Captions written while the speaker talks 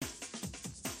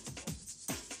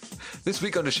This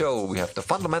week on the show, we have the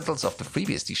fundamentals of the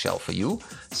FreeBSD shell for you,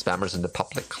 spammers in the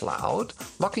public cloud,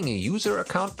 locking a user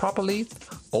account properly,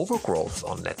 overgrowth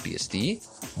on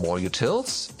NetBSD, more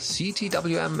utils,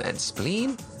 CTWM and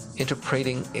spleen,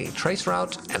 interpreting a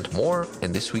traceroute, and more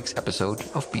in this week's episode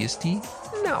of BSD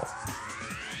Now.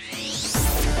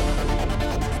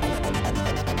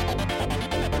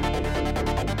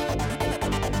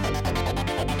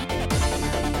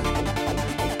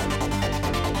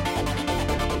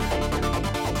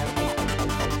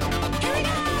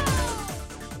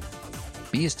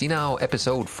 BSD Now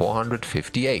episode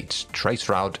 458,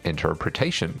 Traceroute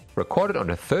Interpretation, recorded on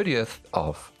the 30th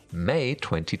of May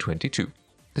 2022.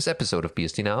 This episode of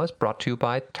BSD Now is brought to you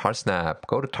by Tarsnap.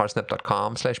 Go to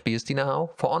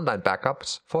tarsnap.com/BSDNow for online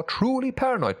backups for truly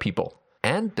paranoid people.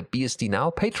 And the BSD Now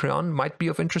Patreon might be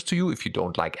of interest to you if you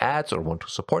don't like ads or want to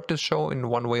support this show in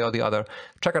one way or the other.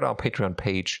 Check out our Patreon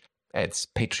page. It's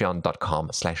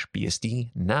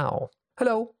patreon.com/BSDNow.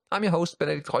 Hello, I'm your host,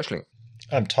 Benedikt Reuschling.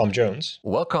 I'm Tom Jones.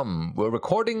 Welcome. We're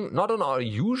recording not on our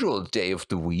usual day of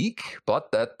the week,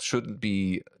 but that shouldn't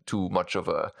be too much of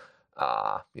a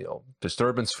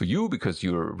disturbance for you because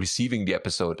you're receiving the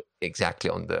episode exactly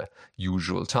on the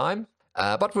usual time.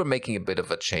 But we're making a bit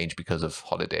of a change because of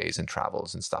holidays and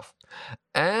travels and stuff.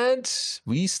 And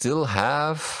we still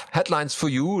have headlines for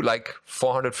you, like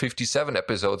 457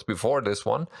 episodes before this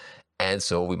one. And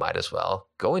so we might as well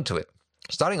go into it.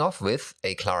 Starting off with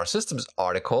a Clara Systems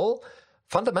article,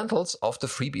 Fundamentals of the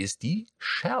FreeBSD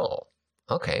Shell.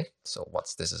 Okay, so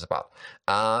what's this is about?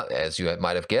 As you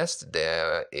might have guessed,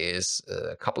 there is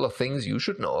a couple of things you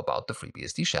should know about the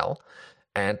FreeBSD shell.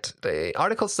 And the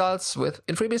article starts with,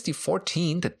 in FreeBSD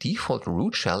 14, the default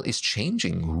root shell is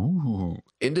changing. Ooh.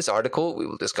 In this article, we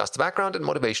will discuss the background and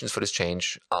motivations for this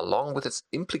change, along with its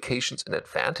implications and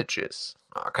advantages.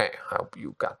 Okay, I hope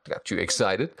you got you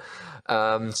excited.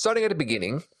 Starting at the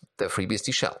beginning, the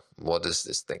FreeBSD shell. What is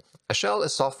this thing? A shell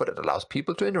is software that allows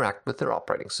people to interact with their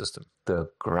operating system.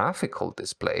 The graphical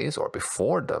displays, or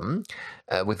before them,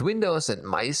 with Windows and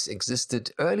mice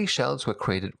existed, early shells were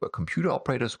created where computer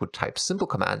operators would type simple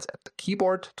commands at the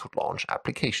keyboard to launch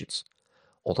applications.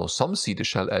 Although some see the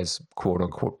shell as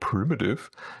quote-unquote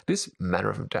primitive, this manner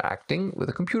of interacting with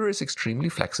a computer is extremely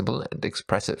flexible and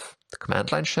expressive. The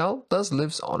command line shell thus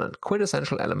lives on a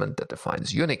quintessential element that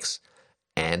defines Unix.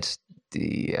 And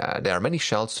there are many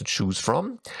shells to choose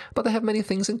from, but they have many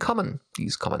things in common.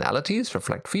 These commonalities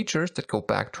reflect features that go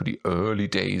back to the early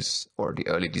days or the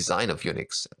early design of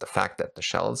Unix, and the fact that the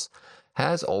shell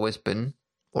has been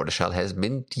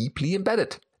deeply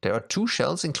embedded. There are two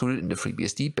shells included in the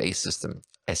FreeBSD base system,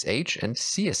 SH and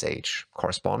CSH,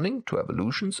 corresponding to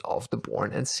evolutions of the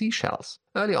Bourne and C shells.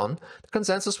 Early on, the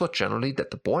consensus was generally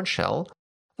that the Bourne shell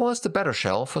was the better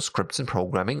shell for scripts and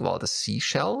programming, while the C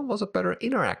shell was a better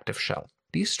interactive shell.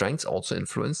 These strengths also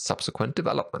influenced subsequent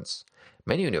developments.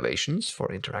 Many innovations for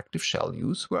interactive shell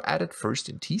use were added first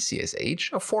in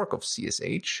TCSH, a fork of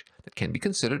CSH that can be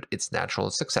considered its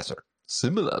natural successor.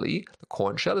 Similarly, the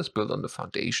Korn shell is built on the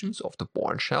foundations of the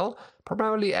Bourne shell,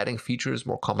 primarily adding features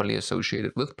more commonly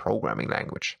associated with programming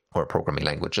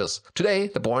languages. Today,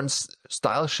 the Bourne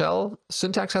style shell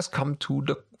syntax has come to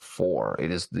the fore.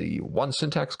 It is the one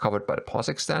syntax covered by the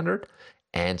POSIX standard,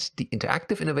 and the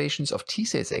interactive innovations of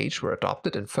TCSH were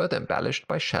adopted and further embellished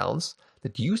by shells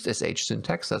that used SH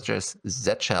syntax such as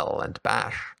Z-shell and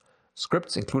Bash.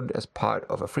 Scripts included as part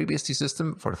of a FreeBSD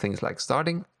system for things like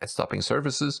starting and stopping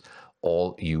services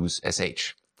all use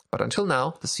SH. But until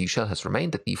now, the C shell has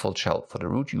remained the default shell for the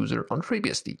root user on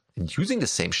FreeBSD. And using the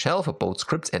same shell for both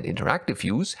scripts and interactive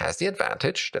use has the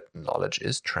advantage that knowledge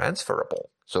is transferable.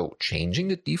 So changing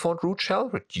the default root shell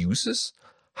reduces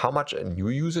how much a new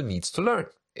user needs to learn.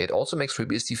 It also makes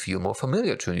FreeBSD feel more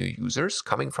familiar to new users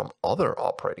coming from other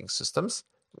operating systems,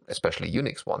 especially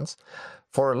Unix ones.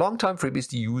 For long-time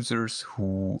FreeBSD users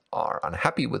who are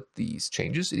unhappy with these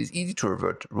changes, it is easy to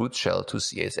revert root shell to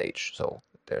CSH, so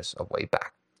there's a way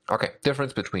back. Okay,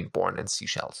 difference between Bourne and C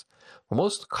shells. For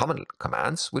most common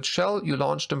commands, which shell you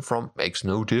launch them from makes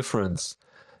no difference.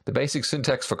 The basic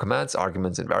syntax for commands,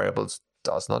 arguments, and variables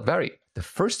does not vary. The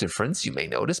first difference you may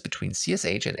notice between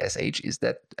CSH and SH is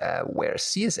that where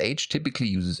CSH typically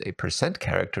uses a %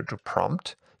 character to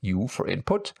prompt U for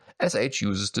input, SH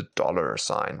uses the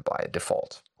 $sign by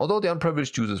default. Although the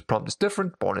unprivileged user's prompt is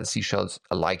different, Bourne and C shells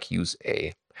alike use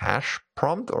a hash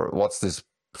prompt, or what's this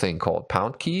thing called?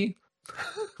 Pound key?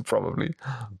 Probably.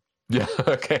 Yeah,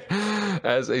 okay.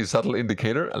 As a subtle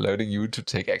indicator, alerting you to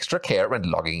take extra care when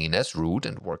logging in as root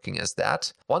and working as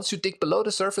that. Once you dig below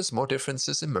the surface, more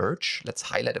differences emerge. Let's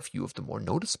highlight a few of the more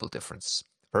noticeable differences.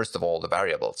 First of all, the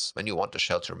variables. When you want the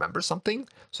shell to remember something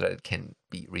so that it can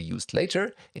be reused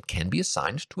later, it can be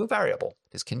assigned to a variable.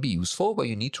 This can be useful where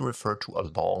you need to refer to a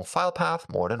long file path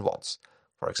more than once.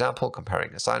 For example,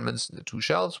 comparing assignments in the two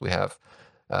shells, we have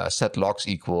set logs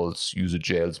equals user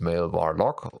jails mail var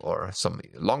log, or some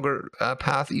longer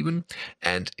path even,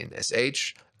 and in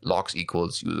sh, logs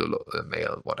equals user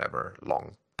mail whatever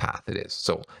long path it is.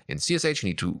 So in CSH, you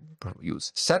need to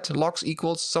use set logs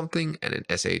equals something, and in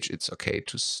SH, it's okay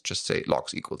to just say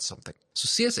logs equals something. So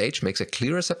CSH makes a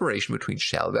clearer separation between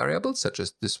shell variables, such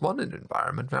as this one, and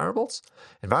environment variables.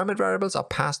 Environment variables are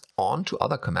passed on to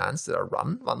other commands that are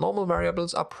run, while normal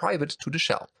variables are private to the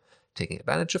shell. Taking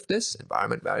advantage of this,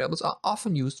 environment variables are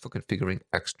often used for configuring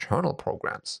external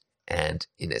programs. And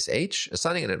in SH,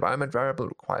 assigning an environment variable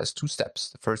requires two steps.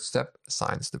 The first step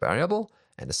assigns the variable,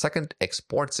 and the second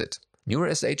exports it.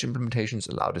 Newer SH implementations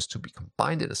allow this to be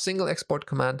combined in a single export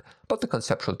command, but the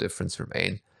conceptual difference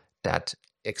remains that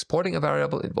exporting a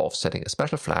variable involves setting a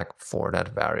special flag for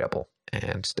that variable.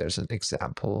 And there's an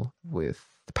example with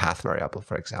the path variable,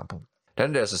 for example.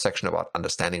 Then there's a section about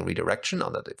understanding redirection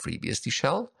under the FreeBSD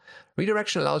shell.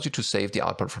 Redirection allows you to save the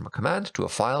output from a command to a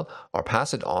file or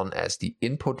pass it on as the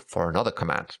input for another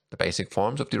command. The basic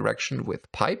forms of direction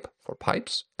with pipe for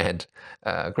pipes and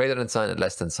greater than sign and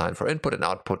less than sign for input and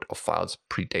output of files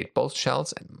predate both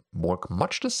shells and work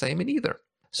much the same in either.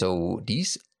 So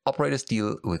these operators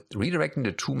deal with redirecting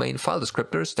the two main file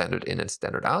descriptors, standard in and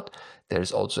standard out.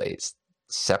 There's also a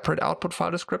separate output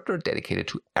file descriptor dedicated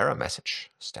to error message,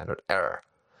 standard error.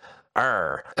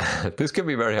 This can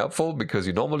be very helpful because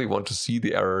you normally want to see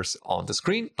the errors on the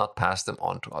screen, not pass them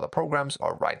on to other programs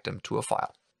or write them to a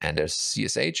file. And there's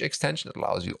CSH extension that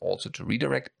allows you also to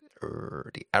redirect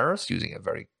the errors using a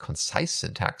very concise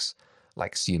syntax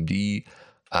like CMD,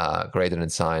 greater than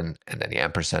sign, and then the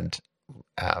ampersand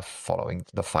following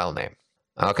the file name.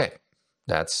 Okay,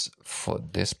 that's for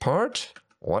this part.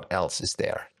 What else is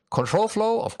there? Control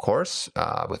flow, of course,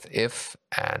 with if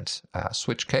and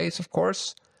switch case, of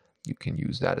course. You can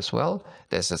use that as well.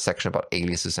 There's a section about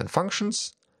aliases and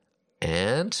functions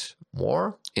and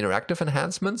more interactive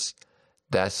enhancements.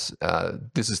 This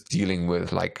is dealing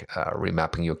with like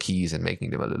remapping your keys and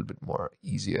making them a little bit more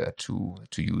easier to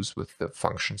use with the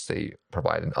functions they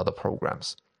provide in other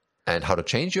programs. And how to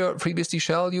change your FreeBSD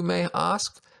shell, you may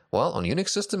ask? Well, on Unix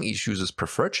system, each user's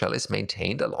preferred shell is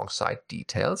maintained alongside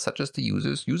details such as the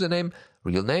user's username,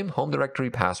 real name, home directory,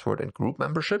 password, and group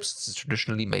memberships. This is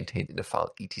traditionally maintained in the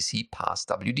file etc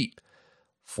passwd.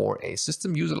 For a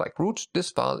system user like root,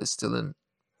 this file is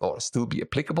still be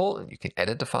applicable, and you can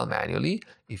edit the file manually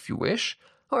if you wish.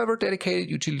 However, dedicated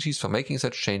utilities for making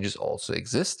such changes also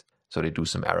exist, so they do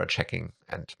some error checking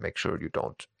and make sure you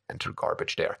don't enter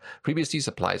garbage there. FreeBSD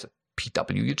supplies a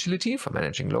PW utility for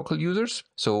managing local users.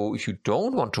 So if you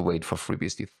don't want to wait for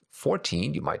FreeBSD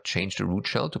 14, you might change the root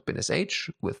shell to binsh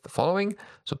with the following.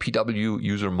 So PW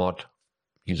user mod,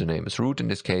 username is root in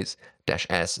this case,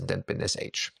 -s and then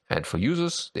binsh. And for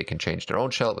users, they can change their own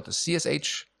shell with the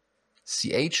chsh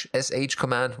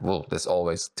command. Whoa, this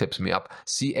always tips me up.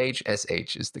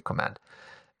 chsh is the command.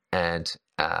 And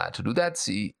to do that,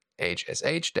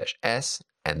 chsh-s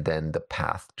and then the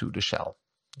path to the shell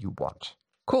you want.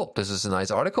 Cool. This is a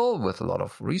nice article with a lot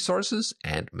of resources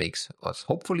and makes us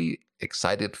hopefully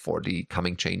excited for the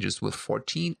coming changes with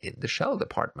 14 in the shell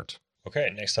department. Okay,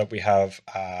 next up we have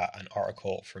an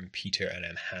article from Peter and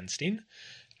M. Hanstein.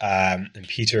 And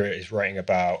Peter is writing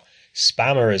about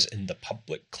spammers in the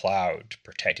public cloud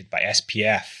protected by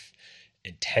SPF,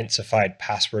 intensified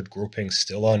password grouping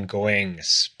still ongoing,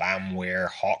 spamware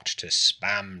hawked to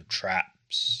spam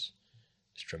traps.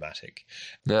 Dramatic.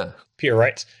 Yeah. Peter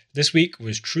writes, this week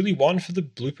was truly one for the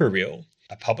blooper reel.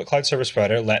 A public cloud service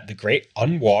provider let the great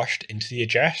unwashed into the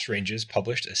address ranges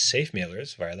published as safe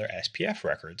mailers via their SPF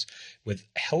records, with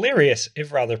hilarious,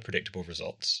 if rather predictable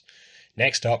results.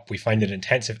 Next up, we find an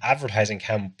intensive advertising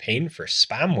campaign for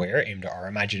spamware aimed at our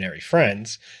imaginary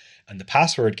friends, and the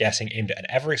password guessing aimed at an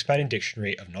ever-expanding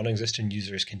dictionary of non-existent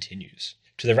users continues.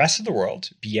 To the rest of the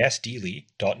world,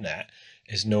 bsdly.net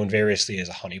is known variously as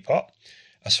a honeypot,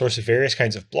 a source of various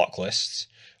kinds of block lists,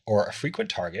 or a frequent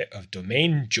target of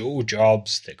domain Joe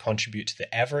jobs that contribute to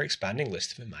the ever-expanding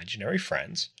list of imaginary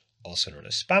friends, also known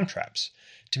as spam traps.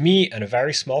 To me and a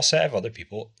very small set of other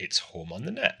people, it's home on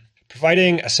the net.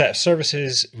 Providing a set of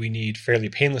services we need fairly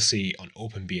painlessly on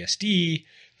OpenBSD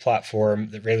platform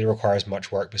that rarely requires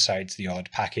much work besides the odd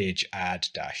package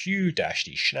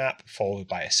add-u-d snap followed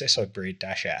by a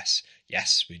sysupgrade-s.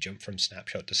 Yes, we jump from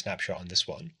snapshot to snapshot on this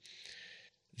one.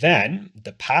 Then,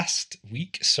 the past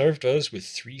week served us with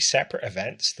 3 separate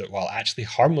events that, while actually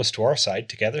harmless to our side,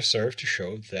 together served to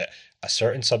show that a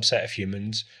certain subset of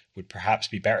humans would perhaps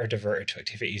be better diverted to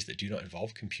activities that do not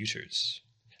involve computers.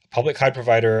 A public cloud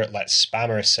provider lets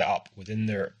spammers set up within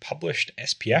their published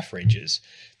SPF ranges.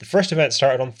 The first event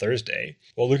started on Thursday.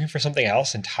 While looking for something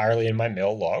else entirely in my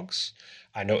mail logs,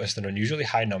 I noticed an unusually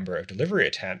high number of delivery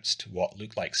attempts to what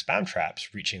looked like spam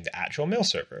traps reaching the actual mail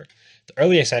server. The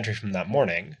earliest entry from that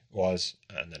morning was,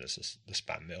 and then it's the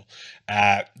spam mail,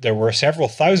 there were several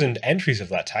thousand entries of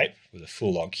that type, with a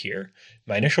full log here.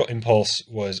 My initial impulse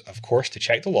was, of course, to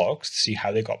check the logs to see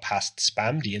how they got past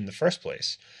SpamD in the first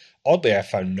place. Oddly, I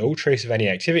found no trace of any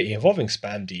activity involving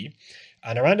SpamD,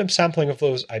 and a random sampling of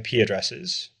those IP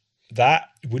addresses that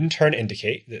would in turn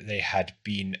indicate that they had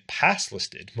been pass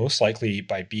listed, most likely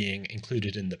by being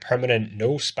included in the permanent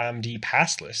no spamd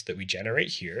pass list that we generate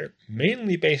here,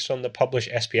 mainly based on the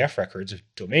published SPF records of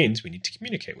domains we need to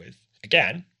communicate with.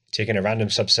 Again, taking a random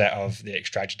subset of the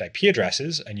extracted IP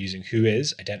addresses and using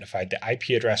Whois identified the IP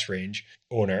address range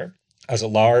owner as a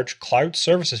large cloud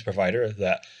services provider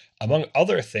that, among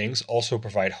other things, also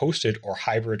provide hosted or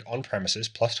hybrid on-premises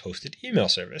plus hosted email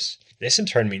service. This in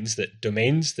turn means that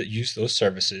domains that use those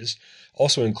services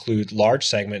also include large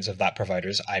segments of that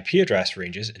provider's IP address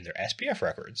ranges in their SPF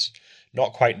records.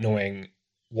 Not quite knowing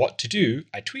what to do,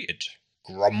 I tweeted,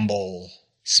 "Grumble."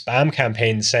 Spam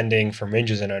campaigns sending from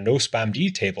ranges in our no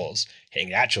spamd tables hitting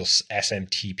the actual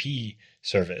SMTP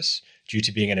service due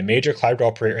to being in a major cloud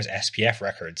operator's SPF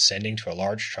records, sending to a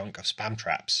large chunk of spam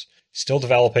traps. Still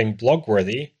developing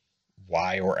blog-worthy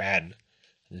Y or N.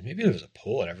 Maybe there was a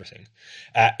poll and everything.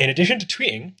 In addition to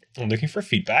tweeting and looking for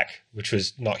feedback, which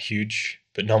was not huge,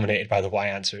 but nominated by the Y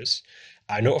answers,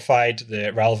 I notified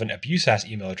the relevant abuse at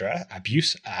email address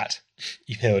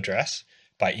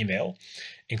by email,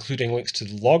 including links to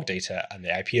the log data and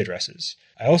the IP addresses.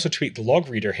 I also tweaked the log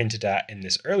reader hinted at in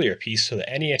this earlier piece so that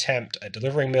any attempt at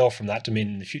delivering mail from that domain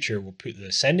in the future will put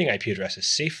the sending IP addresses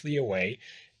safely away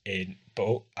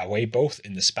both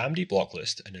in the spamd block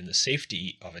list and in the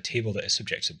safety of a table that is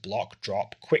subject to block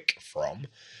drop quick from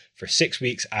for 6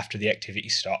 weeks after the activity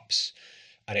stops,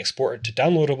 and exported to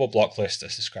downloadable block list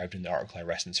as described in the article I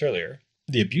referenced earlier.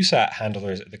 The AbuseAt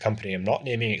handlers at the company I'm not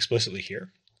naming explicitly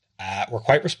here were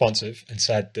quite responsive and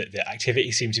said that the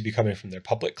activity seemed to be coming from their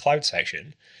public cloud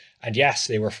section, and yes,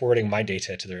 they were forwarding my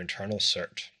data to their internal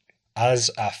cert.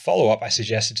 As a follow-up, I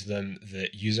suggested to them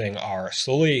that using our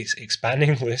slowly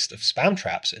expanding list of spam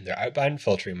traps in their outbound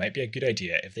filtering might be a good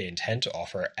idea if they intend to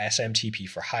offer SMTP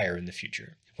for hire in the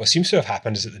future. What seems to have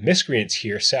happened is that the miscreants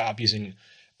here set up using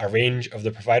a range of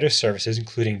the provider's services,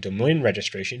 including domain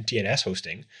registration, DNS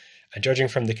hosting, and judging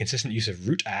from the consistent use of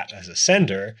root at as a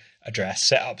sender address,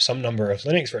 set up some number of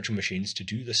Linux virtual machines to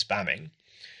do the spamming.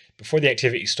 Before the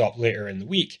activity stopped later in the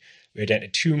week, we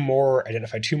identified two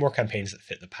more campaigns that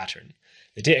fit the pattern.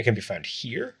 The data can be found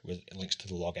here with links to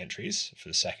the log entries for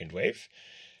the second wave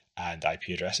and IP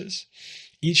addresses.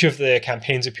 Each of the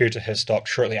campaigns appeared to have stopped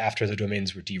shortly after the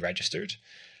domains were deregistered.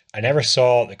 I never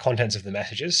saw the contents of the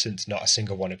messages since not a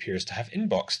single one appears to have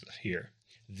inboxed here.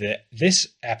 This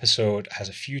episode has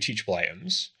a few teachable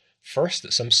items. First,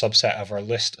 that some subset of our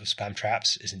list of spam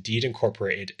traps is indeed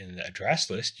incorporated in the address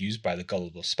list used by the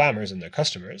gullible spammers and their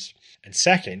customers. And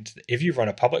second, that if you run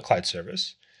a public cloud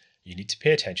service, you need to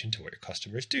pay attention to what your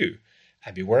customers do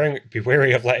and be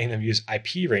wary of letting them use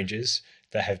IP ranges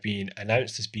that have been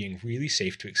announced as being really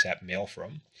safe to accept mail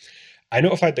from. I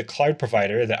notified the cloud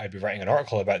provider that I'd be writing an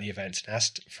article about the events and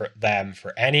asked for them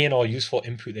for any and all useful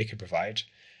input they could provide.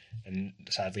 And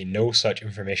sadly, no such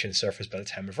information surfaced by the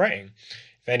time of writing.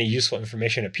 If any useful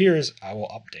information appears, I will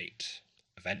update.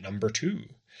 Event number 2.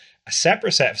 A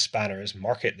separate set of spammers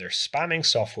market their spamming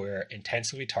software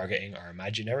intensively targeting our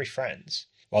imaginary friends.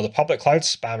 While the public cloud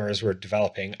spammers were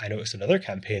developing, I noticed another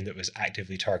campaign that was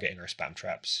actively targeting our spam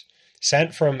traps.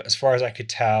 Sent from, as far as I could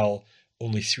tell,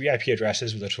 only 3 IP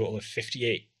addresses with a total of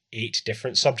 58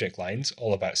 different subject lines,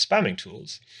 all about spamming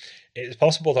tools. It is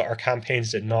possible that our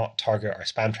campaigns did not target our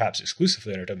spam traps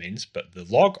exclusively on our domains, but the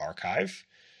log archive,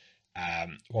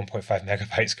 1.5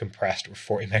 megabytes compressed or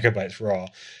 40 megabytes raw,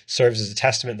 serves as a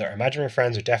testament that our imaginary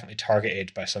friends are definitely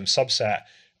targeted by some subset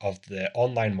of the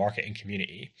online marketing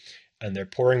community, and they're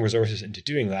pouring resources into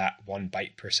doing that 1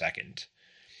 byte per second.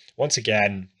 Once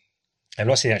again, I'm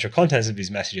not seeing the actual contents of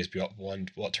these messages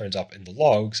beyond what turns up in the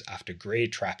logs after grey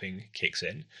trapping kicks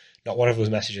in. Not one of those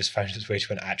messages found its way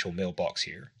to an actual mailbox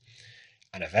here.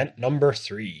 And event number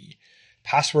 3.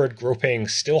 Password groping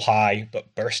still high,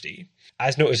 but bursty.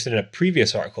 As noticed in a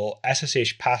previous article,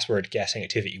 SSH password guessing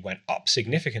activity went up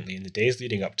significantly in the days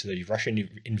leading up to the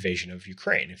Russian invasion of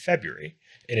Ukraine in February.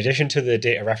 In addition to the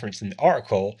data referenced in the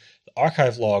article, the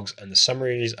archive logs and the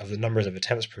summaries of the numbers of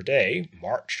attempts per day,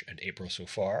 March and April so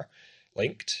far,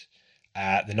 linked.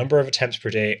 The number of attempts per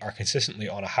day are consistently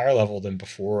on a higher level than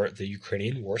before the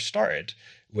Ukrainian war started,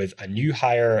 with a new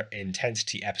higher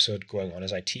intensity episode going on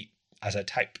as I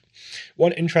type.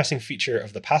 One interesting feature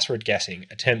of the password guessing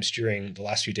attempts during the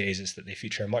last few days is that they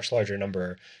feature a much larger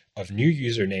number of new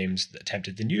usernames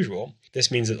attempted than usual. This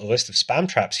means that the list of spam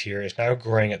traps here is now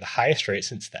growing at the highest rate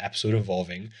since the episode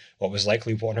involving what was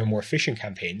likely one or more phishing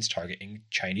campaigns targeting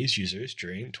Chinese users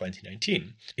during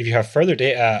 2019. If you have further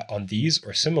data on these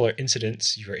or similar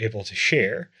incidents you are able to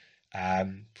share,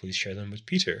 please share them with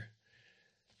Peter.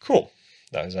 Cool.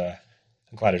 That was I'm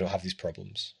glad I don't have these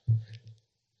problems.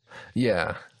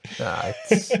 Yeah. I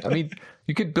mean,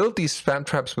 you could build these spam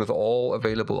traps with all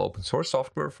available open source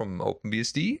software from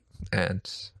OpenBSD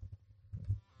and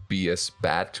be as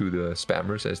bad to the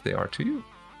spammers as they are to you.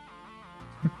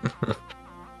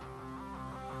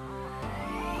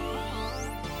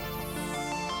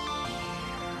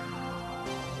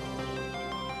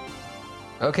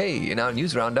 Okay, in our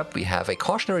news roundup, we have a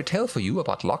cautionary tale for you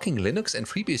about locking Linux and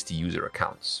FreeBSD user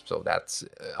accounts. So that's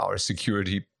our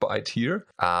security bite here.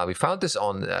 We found this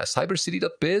on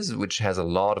cybercity.biz, which has a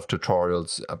lot of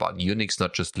tutorials about Unix,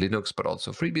 not just Linux, but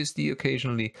also FreeBSD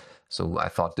occasionally. So I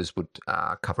thought this would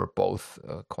cover both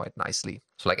quite nicely.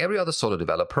 So like every other solo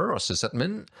developer or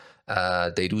sysadmin,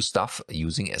 they do stuff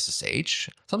using SSH.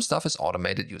 Some stuff is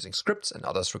automated using scripts and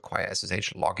others require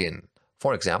SSH login.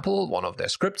 For example, one of their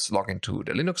scripts log into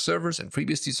the Linux servers and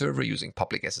FreeBSD server using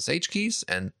public SSH keys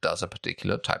and does a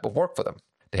particular type of work for them.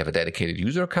 They have a dedicated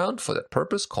user account for that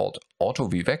purpose called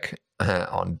AutoVivec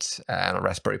on a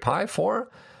Raspberry Pi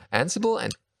 4, Ansible,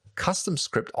 and custom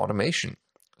script automation.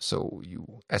 So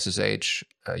you SSH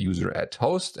user at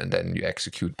host and then you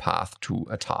execute path to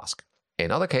a task. In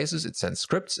other cases, it sends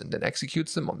scripts and then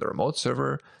executes them on the remote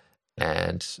server,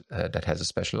 and that has a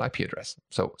special IP address.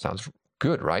 So sounds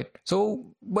good, right? So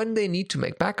when they need to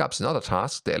make backups and other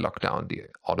tasks, they lock down the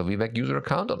AutoVivec user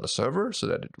account on the server so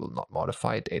that it will not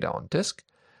modify data on disk.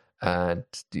 And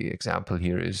the example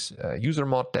here is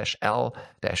usermod-l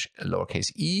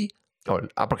lowercase e or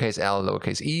uppercase L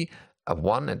lowercase e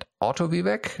 1 and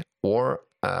AutoVivec, or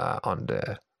on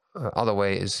the other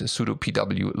way is sudo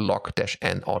pw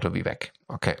lock-n AutoVivec.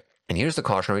 Okay. And here's the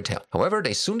cautionary tale. However,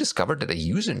 they soon discovered that a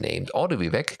user named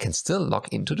AutoVivec can still log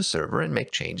into the server and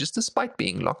make changes despite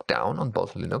being locked down on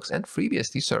both Linux and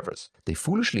FreeBSD servers. They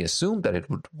foolishly assumed that it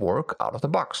would work out of the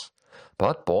box.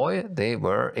 But boy, they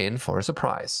were in for a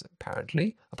surprise.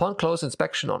 Apparently, upon close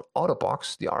inspection on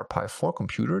Autobox, the RPi 4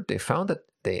 computer, they found that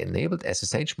they enabled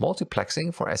SSH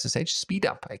multiplexing for SSH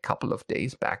speedup a couple of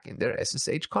days back in their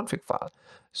SSH config file.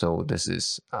 So this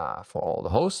is for all the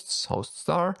hosts, host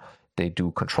star. They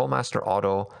do control master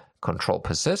auto, control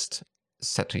persist,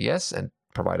 set to yes, and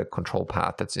provide a control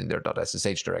path that's in their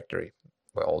 .ssh directory,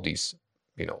 where all these,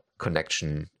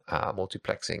 connection,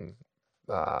 multiplexing,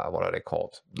 what are they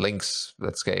called? Links,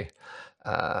 let's say,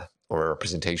 or a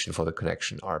representation for the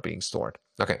connection are being stored.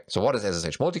 Okay, so what is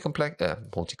SSH multiplexing?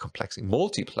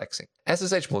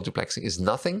 SSH multiplexing is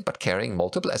nothing but carrying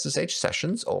multiple SSH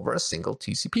sessions over a single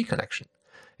TCP connection.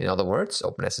 In other words,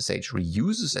 OpenSSH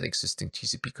reuses an existing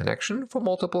TCP connection for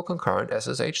multiple concurrent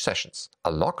SSH sessions. A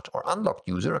locked or unlocked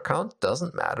user account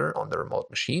doesn't matter on the remote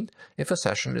machine if a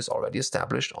session is already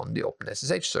established on the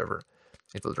OpenSSH server.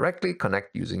 It will directly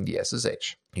connect using the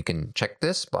SSH. You can check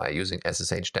this by using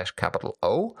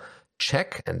SSH-O,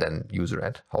 check, and then user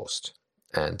at host.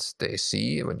 And they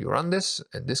see when you run this,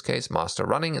 in this case, master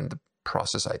running and the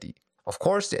process ID. Of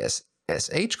course, the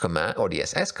SH command or the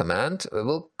SS command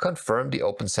will confirm the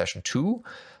open session 2.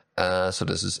 So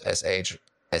this is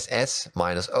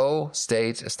SS-O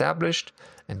state established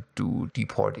and do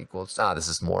dport equals. This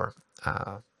is more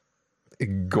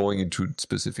going into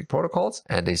specific protocols.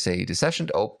 And they say the session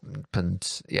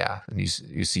opened, and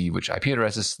you see which IP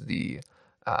addresses the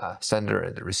sender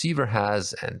and the receiver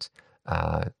has, and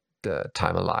the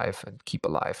time alive and keep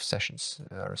alive sessions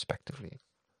respectively.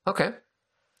 Okay.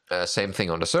 Same thing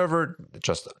on the server,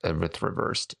 just with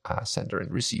reversed sender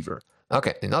and receiver.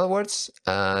 Okay, in other words,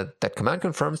 that command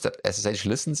confirms that SSH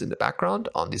listens in the background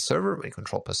on the server when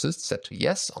control persists set to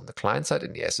yes on the client side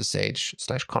in the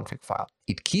SSH/config file.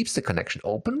 It keeps the connection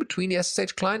open between the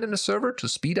SSH client and the server to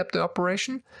speed up the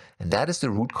operation, and that is the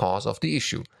root cause of the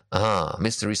issue.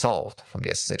 Mystery solved. From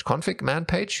the SSH config man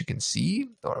page, you can see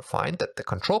or find that the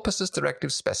control persist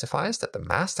directive specifies that the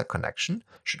master connection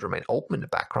should remain open in the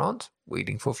background,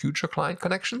 waiting for future client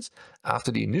connections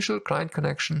after the initial client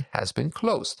connection has been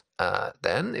closed.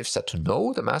 Then, if set to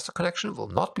no, the master connection will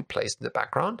not be placed in the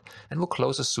background and will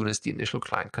close as soon as the initial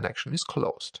client connection is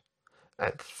closed.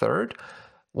 And third,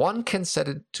 One can set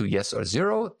it to yes or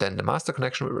 0, then the master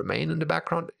connection will remain in the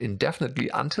background indefinitely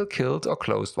until killed or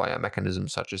closed via a mechanism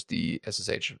such as the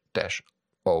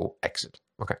SSH-O exit.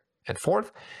 Okay. And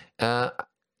fourth,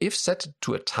 if set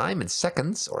to a time in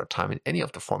seconds or a time in any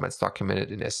of the formats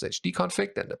documented in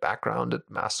SSHD-config, then the backgrounded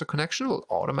master connection will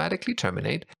automatically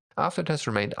terminate after it has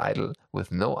remained idle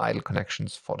with no idle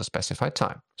connections for the specified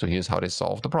time. So here's how they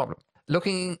solve the problem.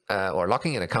 Locking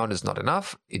an account is not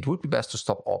enough. It would be best to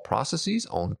stop all processes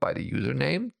owned by the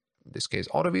username, in this case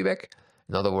AutoVBAC.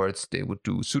 In other words, they would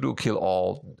do sudo kill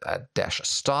all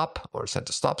 -stop or send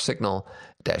a stop signal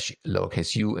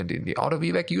 -u and in the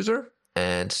AutoVBAC user.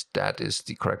 And that is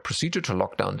the correct procedure to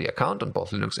lock down the account on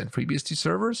both Linux and FreeBSD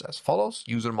servers as follows: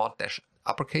 usermod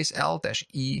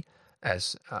 -L-E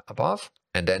as above,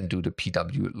 and then do the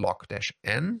pw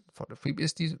lock-n for the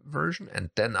FreeBSD version, and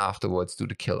then afterwards do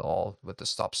the kill all with the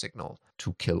stop signal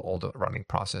to kill all the running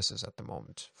processes at the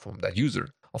moment from that user.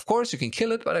 Of course, you can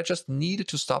kill it, but I just needed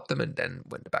to stop them, and then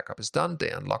when the backup is done, they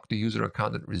unlock the user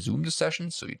account and resume the session.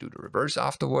 So you do the reverse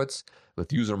afterwards with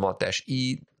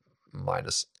usermod-e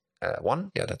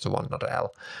 -1. Yeah, that's a 1, not an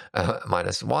L.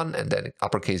 -1, and then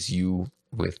uppercase U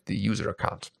with the user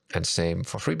account. And same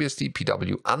for FreeBSD,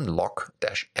 pw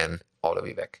unlock-n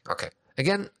AutoVBAC. Okay.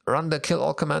 Again, run the kill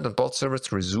all command on both servers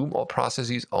to resume all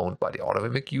processes owned by the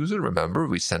AutoVBAC user. Remember,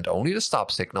 we sent only the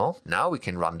stop signal. Now we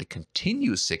can run the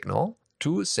continue signal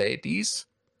to say these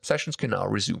sessions can now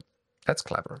resume. That's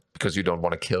clever, because you don't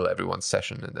want to kill everyone's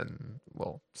session and then,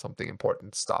 well, something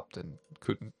important stopped and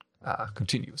couldn't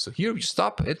continue. So here you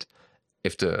stop it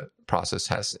if the process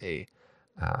has a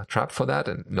trap for that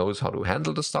and knows how to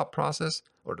handle the stop process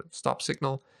or the stop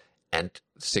signal. And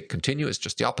sig continue is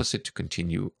just the opposite, to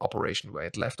continue operation where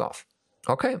it left off.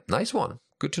 Okay, nice one.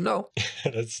 Good to know.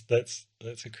 That's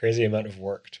a crazy amount of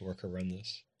work to work around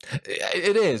this.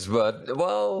 It is, but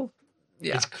well,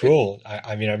 yeah, it's cool.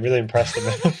 I mean, I'm really impressed with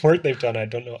the work they've done. I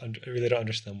really don't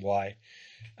understand why.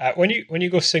 When you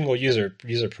go single user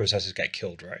processes get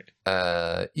killed, right?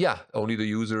 Yeah, only the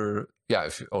user. Yeah,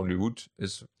 if only root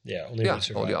is. Yeah, only root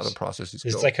survives. All the other processes.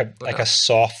 It's like a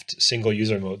soft single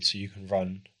user mode, so you can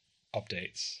run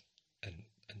updates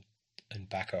and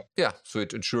backup. Yeah, so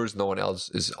it ensures no one else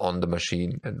is on the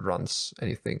machine and runs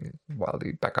anything while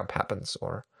the backup happens,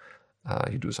 or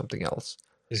you do something else.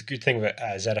 There's a good thing about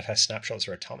ZFS snapshots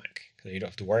are atomic, because you don't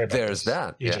have to worry about There's this.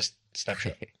 That. You just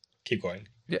snapshot. Keep going.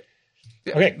 Yeah.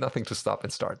 Okay. Nothing to stop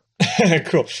and start.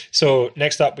 Cool. So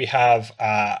next up, we have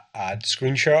a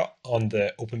screenshot on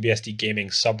the OpenBSD gaming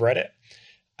subreddit,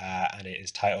 and it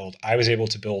is titled, "I was able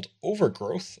to build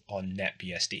Overgrowth on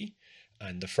NetBSD."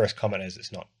 And the first comment is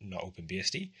it's not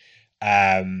OpenBSD.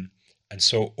 And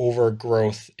so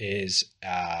Overgrowth is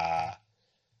a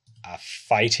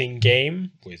fighting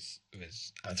game with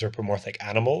anthropomorphic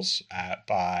animals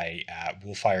by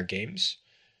Wolfire Games,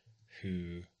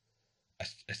 who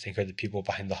I think are the people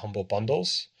behind the Humble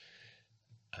Bundles.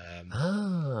 I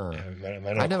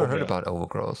never heard about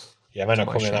Overgrowth. Yeah, I might not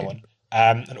comment on that one.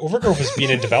 And Overgrowth has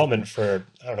been in development for,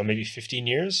 I don't know, maybe 15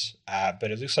 years. But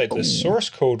it looks like the source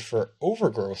code for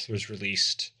Overgrowth was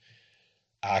released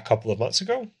a couple of months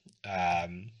ago.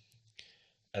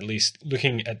 At least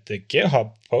looking at the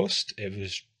GitHub post,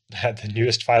 the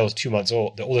newest file is 2 months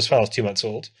old. The oldest file is 2 months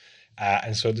old.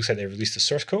 And so it looks like they released the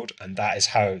source code, and that is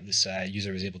how this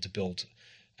user was able to build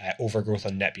Overgrowth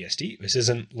on NetBSD. This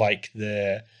isn't like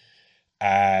the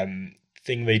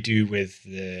thing they do with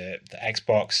the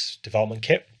Xbox development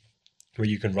kit, where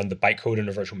you can run the bytecode in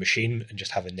a virtual machine and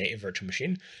just have a native virtual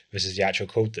machine. This is the actual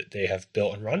code that they have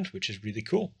built and run, which is really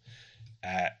cool.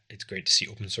 It's great to see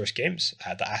open source games.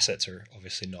 The assets are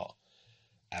obviously not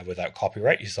without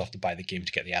copyright. You still have to buy the game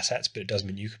to get the assets, but it does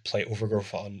mean you could play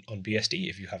Overgrowth on BSD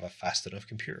if you have a fast enough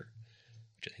computer,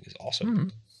 which I think is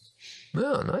awesome.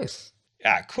 Oh, nice.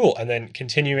 Yeah, cool. And then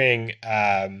continuing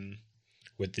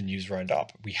with the news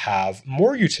roundup, we have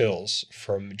more utils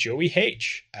from Joey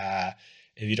H.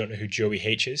 If you don't know who Joey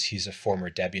H is, he's a former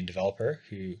Debian developer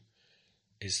who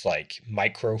is like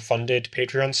micro-funded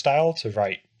Patreon style to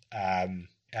write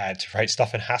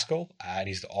stuff in Haskell, and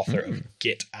he's the author of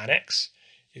Git Annex.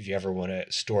 If you ever want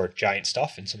to store giant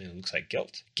stuff in something that looks like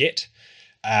Git.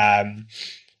 And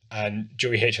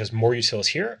Joey H has more utils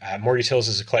here. More utils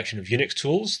is a collection of Unix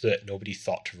tools that nobody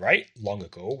thought to write long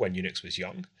ago when Unix was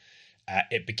young.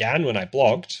 It began when I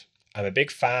blogged. I'm a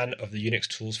big fan of the Unix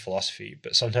tools philosophy,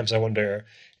 but sometimes I wonder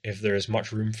if there is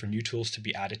much room for new tools to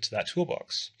be added to that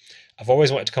toolbox. I've always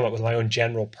wanted to come up with my own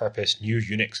general purpose new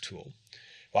Unix tool.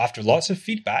 Well, after lots of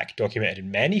feedback documented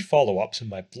in many follow-ups in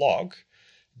my blog,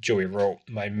 Joey wrote,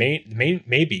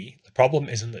 maybe the problem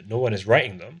isn't that no one is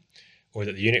writing them. or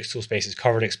that the Unix tool space is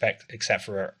covered except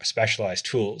for specialized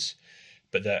tools,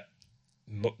 but that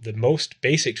the most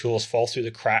basic tools fall through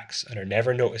the cracks and are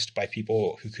never noticed by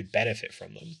people who could benefit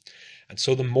from them. And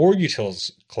so the More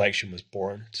Utils collection was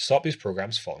born to stop these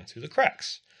programs falling through the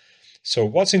cracks. So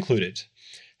what's included?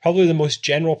 Probably the most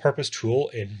general purpose tool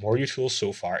in More Utils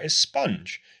so far is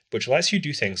Sponge, which lets you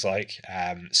do things like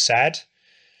sed,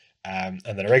 and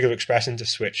then a regular expression to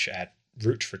switch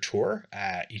root for Tor,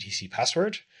 etc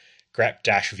password,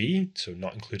 grep-v, so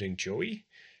not including Joey,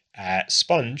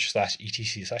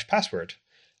 sponge/etc/password.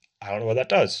 I don't know what that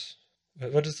does.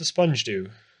 What does the sponge do?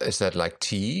 Is that like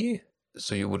T?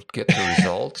 So you would get the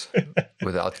result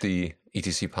without the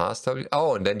etc pass WD?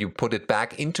 Oh, and then you put it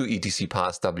back into etc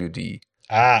pass WD.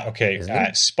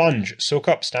 Okay. Sponge, soak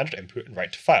up standard input and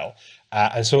write to file.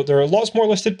 And so there are lots more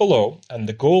listed below, and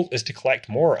the goal is to collect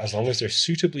more as long as they're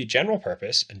suitably general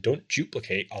purpose and don't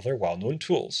duplicate other well-known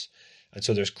tools. And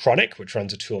so there's chronic, which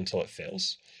runs a tool until it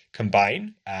fails.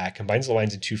 Combine, combines the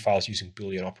lines in two files using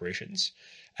Boolean operations.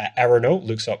 Errorno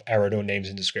looks up Errorno names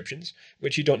and descriptions,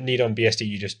 which you don't need on BSD.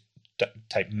 You just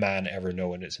type man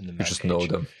Errorno and it's in the man page. You just know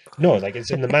them. No, like it's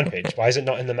in the man page. Why is it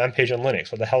not in the man page on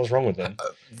Linux? What the hell is wrong with them?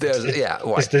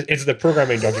 It's the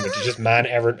programming document. It's just man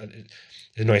Errorno. It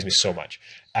annoys me so much.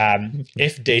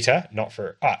 If data, not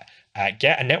for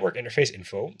get a network interface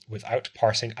info without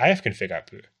parsing ifconfig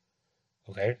output.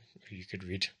 Okay, you could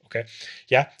read. Okay,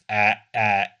 yeah.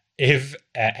 If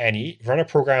any, run a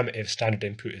program if standard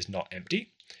input is not empty.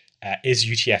 Is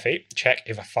UTF-8, check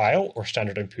if a file or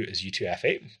standard input is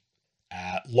UTF-8.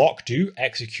 Lock do,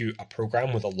 execute a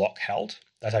program with a lock held.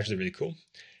 That's actually really cool.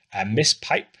 Miss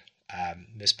pipe,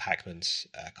 Miss Pacman's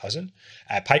cousin.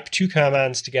 Pipe two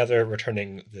commands together,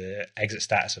 returning the exit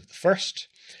status of the first.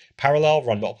 Parallel,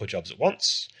 run multiple jobs at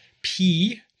once.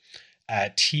 T,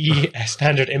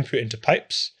 standard input into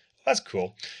pipes. That's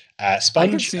cool. Sponge. I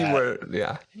can see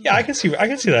Yeah, I can see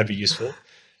that'd be useful.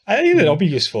 I think that'll be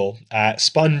useful.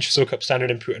 Sponge, soak up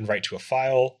standard input and write to a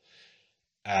file.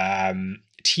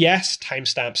 TS,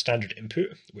 timestamp standard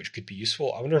input, which could be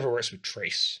useful. I wonder if it works with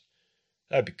trace.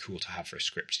 That would be cool to have for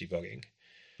script debugging.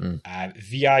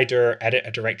 VIDIR, edit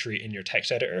a directory in your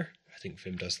text editor. I think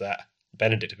Vim does that.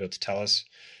 Benedict will be able to tell us.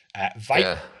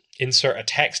 Vipe, insert a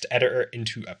text editor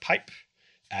into a pipe.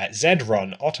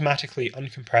 Zrun, automatically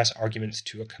uncompress arguments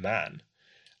to a command.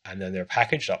 And then they're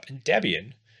packaged up in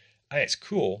Debian. It's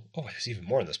cool. Oh, there's even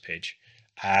more on this page.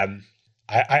 I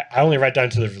only read down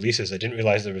to the releases. I didn't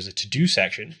realize there was a to-do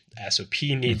section. So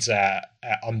P needs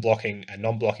unblocking and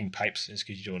non-blocking pipes. It's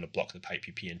because you don't want to block the pipe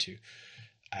you pee into.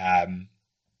 And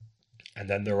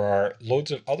then there are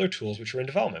loads of other tools which are in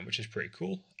development, which is pretty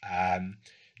cool.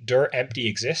 Dir empty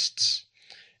exists.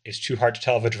 It's too hard to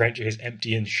tell if a directory is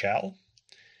empty in shell.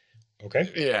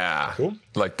 Okay. Yeah. Cool.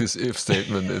 Like this if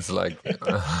statement is like...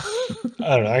 I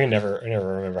don't know. I never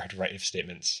remember how to write if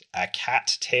statements.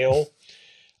 Cat tail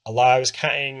allows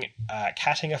catting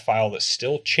a file that's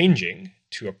still changing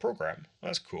to a program.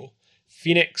 That's cool.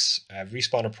 Phoenix,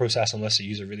 respawn a process unless the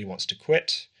user really wants to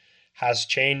quit. Has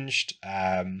changed.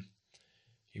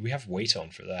 We have wait on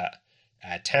for that.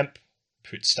 Temp,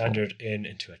 put standard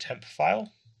into a temp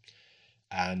file.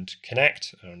 And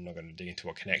connect. I'm not going to dig into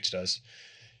what connect does.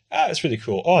 It's really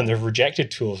cool. Oh, and there are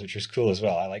rejected tools, which is cool as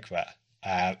well. I like that.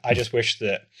 I just wish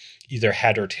that either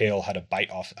head or tail had a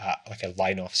byte off, like a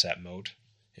line offset mode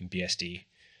in BSD,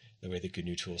 the way the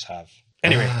GNU tools have.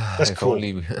 Anyway, that's cool.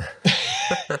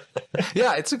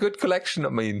 Yeah, it's a good collection. I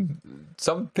mean,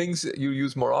 some things you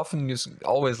use more often, you're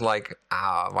always like,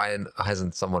 why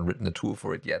hasn't someone written a tool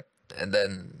for it yet? And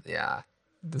then,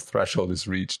 the threshold is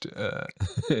reached, and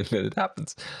then it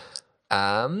happens.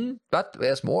 But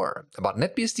there's more about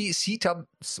NetBSD,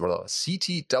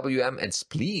 CTWM, and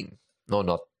Spleen. No,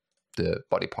 not the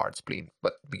body part Spleen,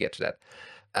 but we get to that.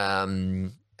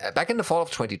 Back in the fall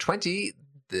of 2020,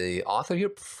 the author here,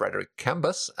 Frederick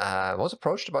Cambus, was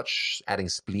approached about adding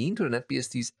Spleen to the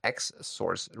NetBSD's X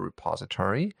source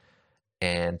repository,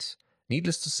 and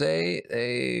needless to say,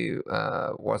 he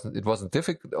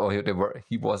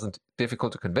wasn't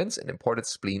difficult to convince, and imported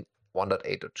Spleen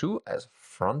 1.802 as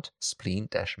front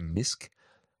spleen-misc.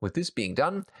 With this being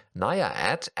done,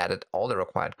 Naya added all the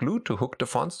required glue to hook the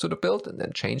fonts to the build, and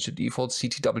then changed the default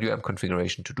CTWM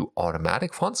configuration to do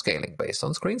automatic font scaling based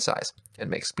on screen size, and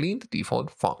make Spleen the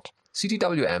default font.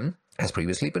 CTWM has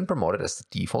previously been promoted as the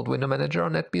default window manager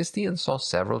on NetBSD and saw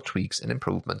several tweaks and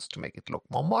improvements to make it look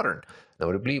more modern,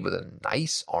 notably with a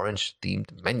nice orange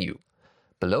themed menu.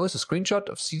 Below is a screenshot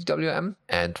of CTWM,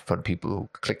 and for the people who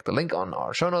click the link on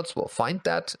our show notes will find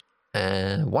that.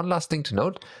 And one last thing to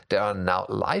note, there are now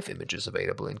live images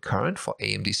available in Current for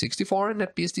AMD 64, and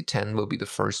NetBSD 10 will be the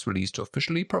first release to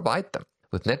officially provide them.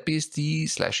 With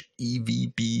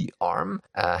NetBSD/EVB ARM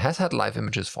has had live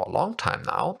images for a long time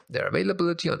now, their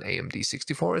availability on AMD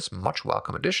 64 is much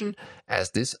welcome addition,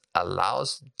 as this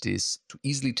allows this to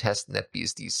easily test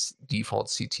NetBSD's default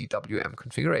CTWM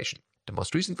configuration. The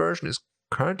most recent version is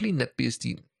currently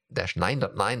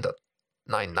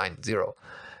NetBSD-9.9.990.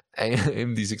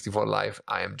 AMD 64 Live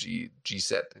IMG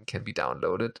GSET and can be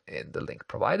downloaded in the link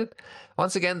provided.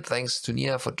 Once again, thanks to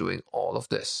Nia for doing all of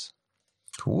this.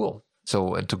 Cool.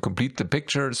 So, and to complete the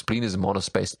picture, Spleen is a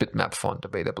monospaced bitmap font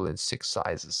available in 6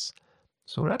 sizes.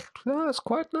 So that's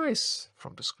quite nice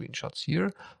from the screenshots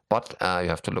here, but you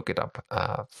have to look it up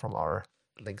from our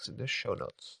links in the show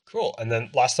notes. Cool. And then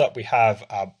last up, we have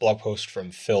a blog post from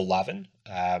Phil Lavin,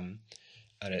 and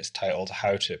it's titled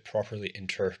How to Properly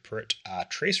Interpret a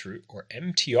Traceroute, or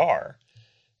MTR.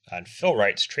 And Phil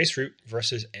writes, Traceroute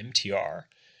versus MTR.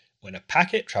 When a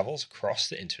packet travels across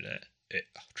the internet, it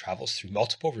travels through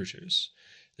multiple routers.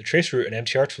 The traceroute and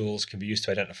MTR tools can be used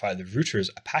to identify the routers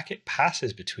a packet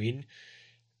passes between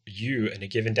you and a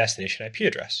given destination IP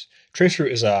address.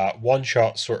 Traceroute is a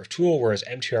one-shot sort of tool, whereas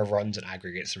MTR runs and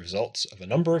aggregates the results of a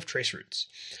number of traceroutes.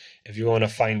 If you want to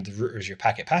find the routers your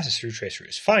packet passes through, traceroute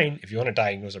is fine. If you want to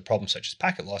diagnose a problem such as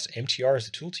packet loss, MTR is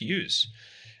the tool to use.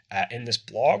 In this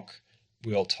blog,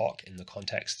 we'll talk in the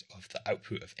context of the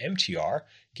output of MTR,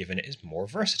 given it is more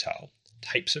versatile.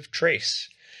 Types of trace.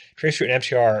 Traceroute and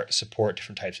MTR support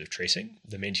different types of tracing.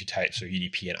 The main two types are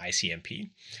UDP and ICMP.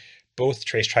 Both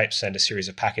trace types send a series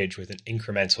of package with an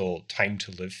incremental time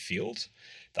to live field.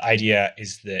 The idea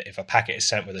is that if a packet is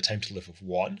sent with a time to live of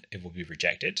 1, it will be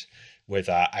rejected with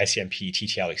a ICMP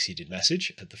TTL exceeded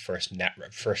message at the first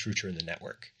router in the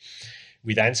network.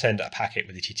 We then send a packet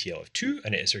with a TTL of 2,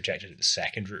 and it is rejected at the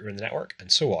second router in the network,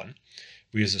 and so on.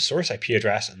 We use the source IP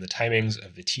address and the timings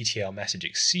of the TTL message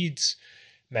exceeds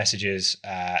messages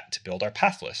to build our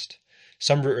path list.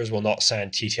 Some routers will not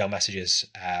send TTL messages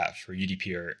for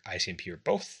UDP or ICMP or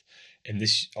both. In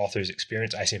this author's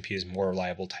experience, ICMP is a more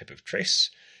reliable type of trace,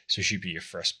 so it should be your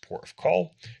first port of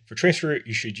call. For traceroute,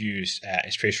 you should use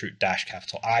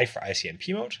traceroute-I for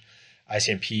ICMP mode.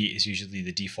 ICMP is usually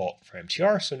the default for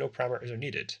MTR, so no parameters are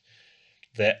needed.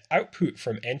 The output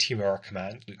from NTMR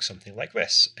command looks something like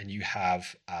this, and you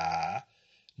have a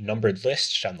numbered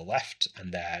list down the left,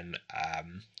 and then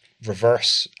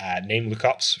reverse name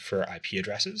lookups for IP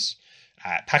addresses,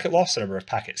 packet loss, the number of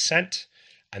packets sent,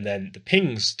 and then the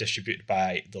pings distributed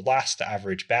by the last, the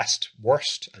average, best,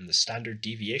 worst, and the standard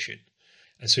deviation.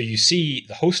 And so you see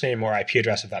the host name or IP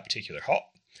address of that particular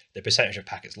hop, the percentage of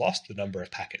packets lost, the number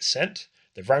of packets sent,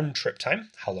 the round trip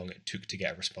time, how long it took to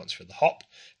get a response for the hop,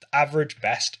 the average,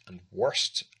 best, and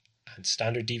worst, and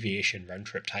standard deviation round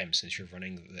trip time since you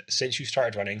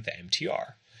started running the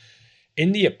MTR.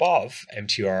 In the above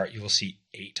MTR, you will see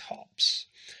 8 hops.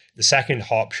 The second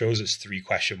hop shows us 3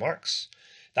 question marks.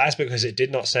 That is because it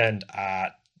did not send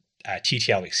a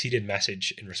TTL exceeded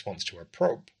message in response to our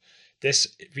probe. This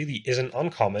really isn't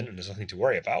uncommon and there's nothing to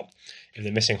worry about. If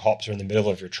the missing hops are in the middle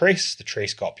of your trace, the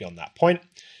trace got beyond that point,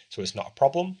 so it's not a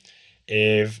problem.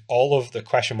 If all of the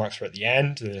question marks are at the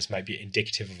end, then this might be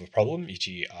indicative of a problem,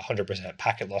 e.g. 100%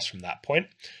 packet loss from that point,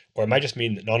 or it might just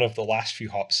mean that none of the last few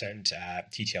hops sent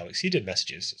TTL exceeded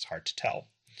messages. It's hard to tell.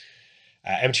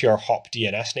 MTR hop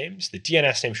DNS names. The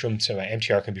DNS name shown to my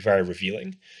MTR can be very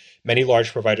revealing. Many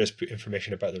large providers put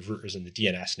information about the routers in the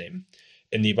DNS name.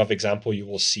 In the above example, you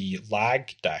will see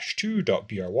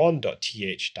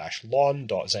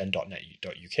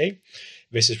lag-2.br1.th-lon.zen.net.uk.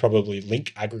 This is probably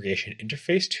link aggregation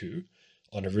interface 2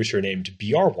 on a router named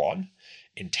BR1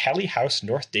 in Telehouse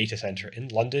North Data Center in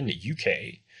London,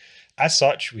 UK. As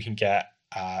such, we get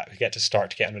to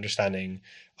start to get an understanding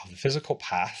of the physical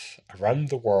path around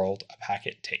the world a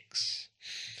packet takes.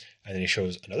 And then he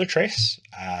shows another trace.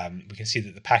 We can see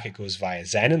that the packet goes via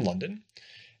Zen in London,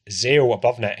 Zayo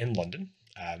AboveNet in London,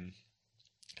 and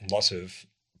lots of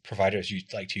providers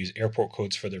like to use airport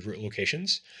codes for their route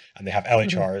locations, and they have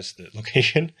LHR as the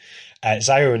location.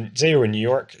 Zayo in New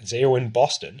York, Zayo in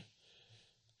Boston.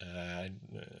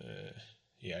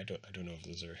 Yeah, I don't know if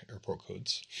those are airport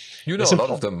codes. You know a lot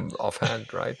of them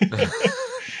offhand, right?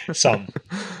 Some.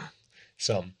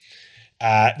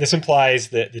 This implies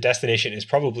that the destination is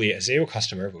probably a Zayo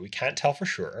customer, but we can't tell for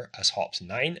sure, as hops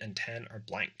 9 and 10 are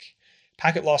blank.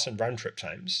 Packet loss and round trip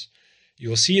times. You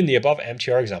will see in the above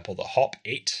MTR example that hop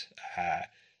 8,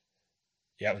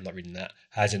 I'm not reading that,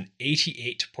 has an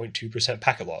 88.2%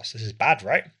 packet loss. This is bad,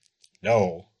 right?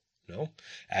 No.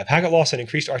 Packet loss and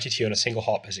increased RTT on a single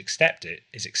hop is expected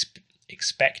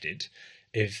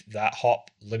if that hop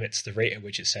limits the rate at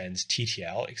which it sends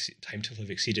TTL, time to live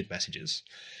exceeded messages.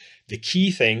 The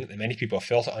key thing that many people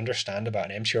fail to understand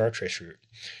about an MTR traceroute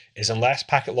is unless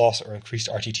packet loss or increased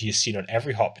RTT is seen on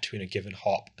every hop between a given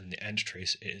hop and the end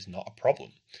trace, it is not a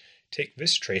problem. Take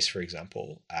this trace, for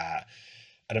example,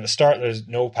 and at the start there's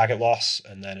no packet loss,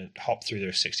 and then at hop 3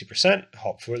 there's 60%,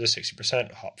 hop 4 there's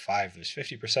 60%, hop 5 there's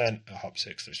 50%, at hop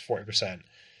 6 there's 40%, at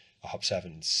hop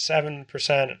 7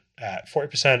 7%,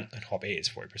 40%, and hop 8 is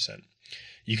 40%.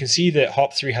 You can see that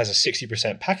hop 3 has a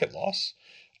 60% packet loss,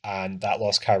 and that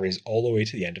loss carries all the way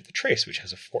to the end of the trace, which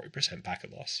has a 40%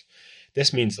 packet loss.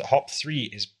 This means that hop 3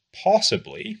 is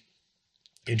possibly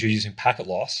introducing packet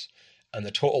loss, and the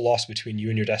total loss between you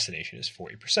and your destination is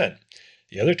 40%.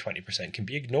 The other 20% can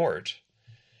be ignored.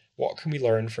 What can we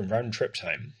learn from round trip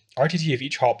time? RTT of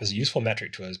each hop is a useful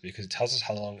metric to us because it tells us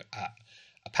how long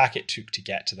a packet took to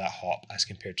get to that hop as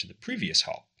compared to the previous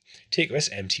hop. Take this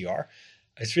MTR.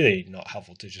 It's really not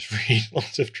helpful to just read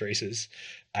lots of traces.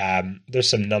 There's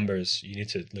some numbers. You need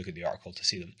to look at the article to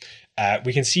see them.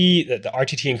 We can see that the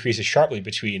RTT increases sharply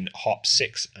between hop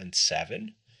 6 and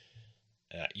 7.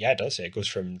 Yeah, it does. It goes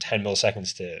from 10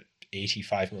 milliseconds to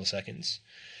 85 milliseconds.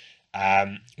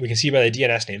 We can see by the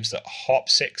DNS names that hop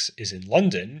 6 is in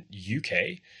London,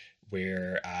 UK,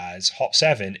 whereas hop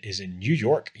 7 is in New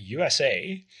York,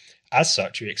 USA. As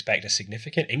such, we expect a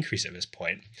significant increase at this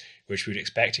point, which we would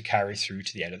expect to carry through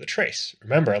to the end of the trace.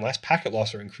 Remember, unless packet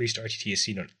loss or increased RTT is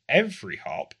seen on every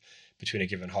hop between a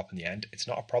given hop and the end, it's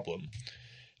not a problem.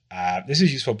 This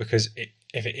is useful because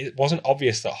if it wasn't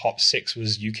obvious that hop 6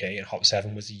 was UK and hop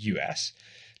 7 was the US,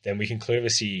 then we can clearly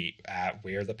see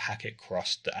where the packet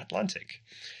crossed the Atlantic.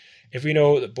 If we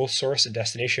know that both source and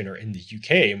destination are in the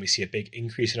UK and we see a big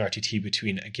increase in RTT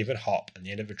between a given hop and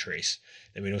the end of a trace,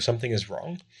 then we know something is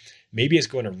wrong. Maybe it's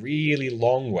going a really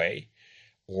long way,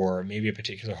 or maybe a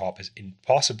particular hop is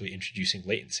possibly introducing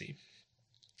latency.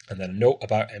 And then a note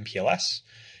about MPLS.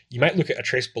 You might look at a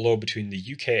trace below between the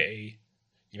UK.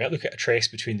 You might look at a trace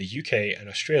between the UK and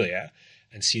Australia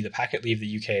and see the packet leave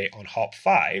the UK on hop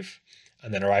 5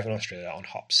 and then arrive in Australia on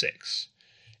hop 6.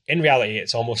 In reality,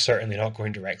 it's almost certainly not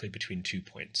going directly between 2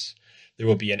 points. There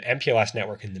will be an MPLS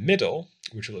network in the middle,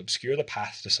 which will obscure the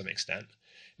path to some extent.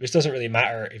 This doesn't really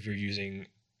matter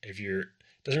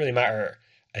doesn't really matter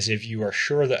as if you are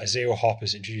sure that a Zayo hop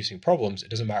is introducing problems. It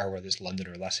doesn't matter whether it's London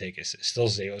or Las Vegas. It's still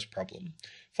Zayo's problem.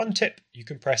 Fun tip, you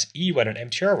can press E when an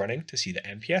MTR running to see the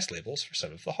MPS labels for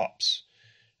some of the hops.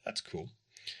 That's cool.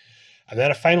 And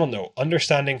then a final note,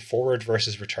 understanding forward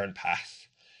versus return path.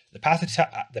 The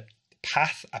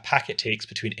path a packet takes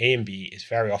between A and B is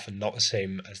very often not the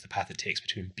same as the path it takes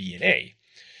between B and A.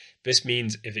 This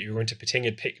means if you're going to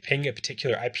ping a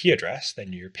particular IP address,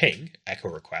 then your ping, echo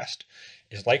request,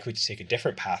 is likely to take a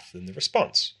different path than the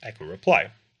response, echo reply.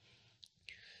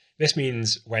 This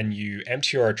means when you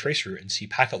MTR a traceroute and see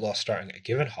packet loss starting at a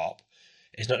given hop,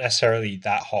 it's not necessarily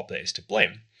that hop that is to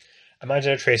blame.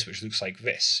 Imagine a trace which looks like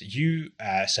this. You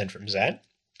send from Zen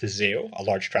to Zayo, a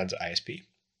large transit ISP,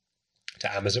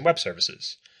 to Amazon Web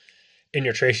Services. In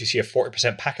your trace, you see a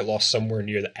 40% packet loss somewhere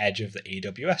near the edge of the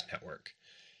AWS network.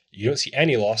 You don't see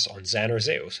any loss on Zen or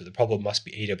Zayo, so the problem must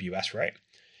be AWS, right?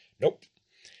 Nope.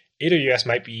 AWS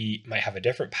might have a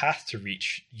different path to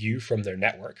reach you from their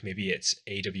network. Maybe it's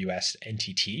AWS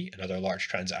NTT, another large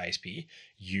transit ISP,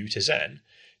 you to Zen.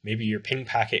 Maybe your ping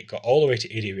packet got all the way to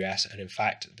AWS, and in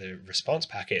fact, the response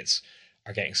packets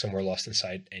are getting somewhere lost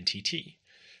inside NTT.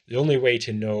 The only way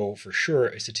to know for sure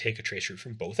is to take a trace route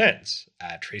from both ends,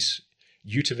 trace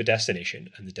you to the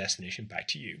destination and the destination back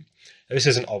to you. Now, this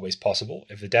isn't always possible.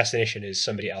 If the destination is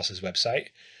somebody else's website,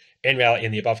 in reality,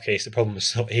 in the above case, the problem is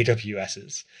still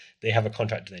AWS's. They have a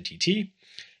contract with NTT.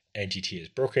 NTT is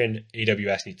broken.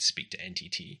 AWS needs to speak to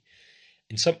NTT.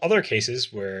 In some other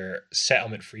cases where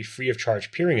settlement-free,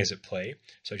 free-of-charge peering is at play,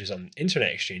 such as on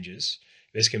internet exchanges,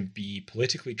 this can be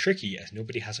politically tricky as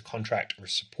nobody has a contract or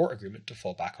support agreement to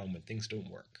fall back on when things don't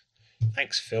work.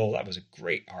 Thanks, Phil. That was a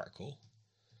great article.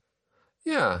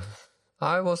 Yeah,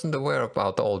 I wasn't aware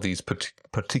about all these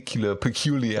particular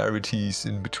peculiarities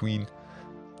in between.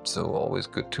 So always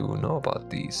good to know about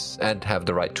these and have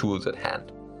the right tools at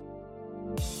hand.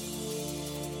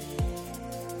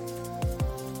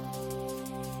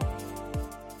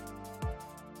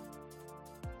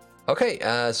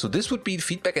 Okay, so this would be the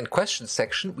feedback and questions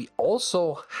section. We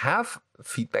also have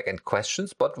feedback and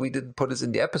questions, but we didn't put this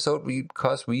in the episode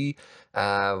because we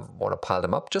want to pile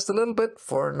them up just a little bit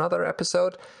for another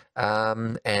episode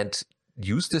and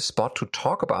use this spot to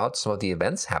talk about some of the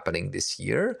events happening this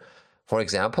year. For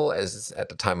example, as at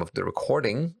the time of the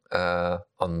recording,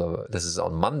 this is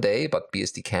on Monday, but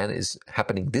BSDCan is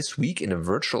happening this week in a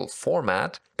virtual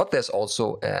format. But there's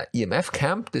also a EMF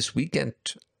camp this weekend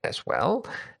as well,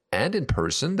 and in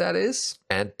person, that is.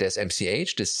 And there's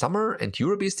MCH this summer and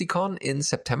EuroBSDCon in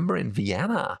September in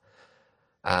Vienna.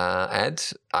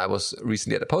 And I was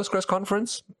recently at a Postgres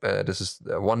conference. This is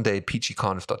one day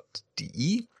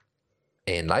pgconf.de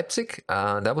in Leipzig.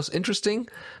 That was interesting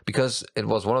because it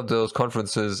was one of those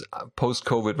conferences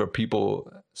post-COVID where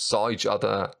people saw each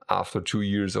other after 2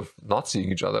 years of not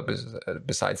seeing each other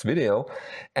besides video.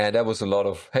 And that was a lot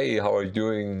of, hey, how are you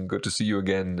doing? Good to see you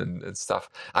again and stuff.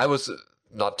 I was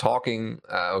not talking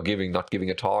or not giving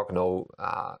a talk, no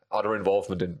other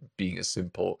involvement in being a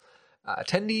simple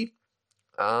attendee.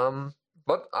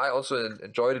 But I also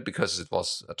enjoyed it because it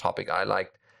was a topic I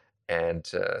liked. And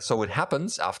so it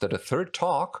happens after the third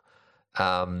talk,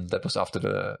 that was after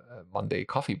the Monday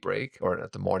coffee break or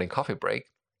at the morning coffee break.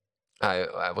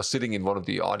 I was sitting in one of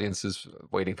the audiences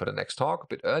waiting for the next talk a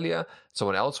bit earlier.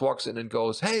 Someone else walks in and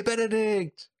goes, "Hey,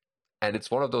 Benedict!" And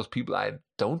it's one of those people I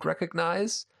don't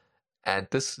recognize. And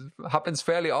this happens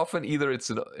fairly often. Either it's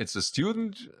a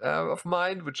student of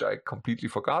mine, which I completely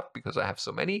forgot because I have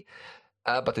so many.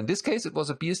 But in this case, it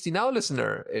was a BSD Now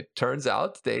listener. It turns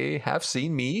out they have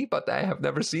seen me, but I have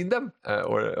never seen them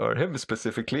or him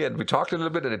specifically. And we talked a little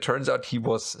bit, and it turns out he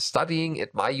was studying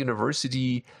at my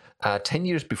university 10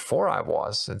 years before I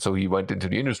was. And so he went into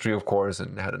the industry, of course,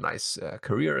 and had a nice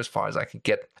career as far as I could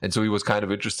get. And so he was kind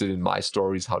of interested in my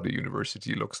stories, how the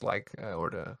university looks like,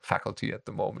 or the faculty at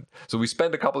the moment. So we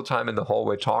spent a couple of time in the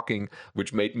hallway talking,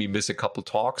 which made me miss a couple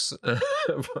talks.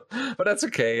 But that's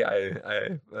okay.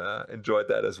 I enjoyed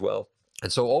that as well.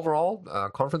 And so overall,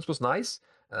 conference was nice.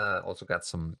 Also got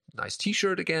some nice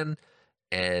t-shirt again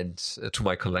and to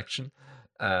my collection.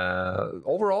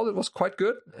 Overall, it was quite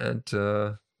good.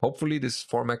 And hopefully this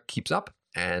format keeps up.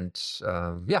 And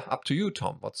up to you,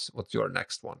 Tom. What's your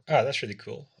next one? Oh, that's really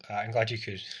cool. I'm glad you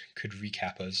could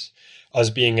recap us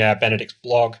being Benedict's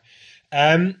blog.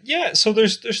 So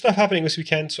there's stuff happening this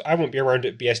weekend. So I won't be around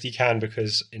at BSDCan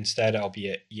because instead I'll be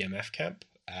at EMF Camp.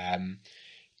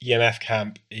 EMF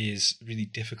Camp is really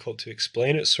difficult to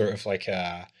explain. It's sort of like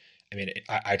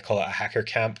I'd call it a hacker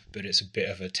camp, but it's a bit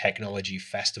of a technology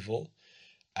festival.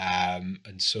 And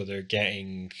so they're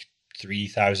getting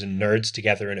 3,000 nerds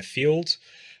together in a field.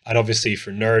 And obviously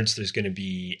for nerds, there's going to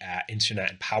be internet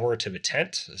and power to the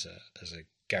tent as a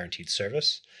guaranteed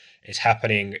service. It's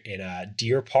happening in a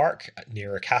deer park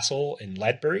near a castle in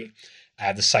Ledbury.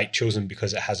 The site chosen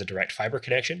because it has a direct fiber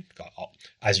connection,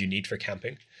 as you need for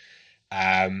camping.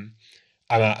 I'm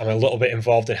a little bit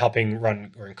involved in helping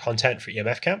run content for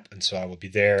EMF Camp. And so I will be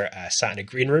there sat in a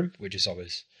green room, which is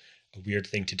always a weird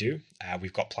thing to do.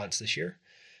 We've got plants this year.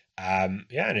 And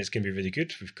it's going to be really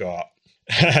good. We've got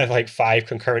like 5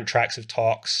 concurrent tracks of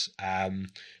talks,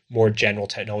 more general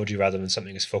technology rather than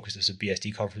something as focused as a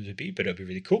BSD conference would be, but it'll be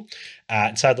really cool.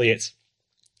 And sadly, it's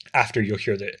after you'll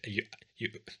hear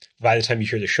by the time you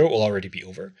hear the show, it will already be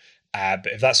over. But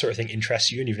if that sort of thing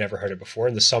interests you and you've never heard it before,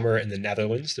 in the summer in the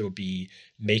Netherlands, there will be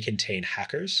May Contain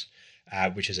Hackers,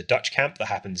 which is a Dutch camp that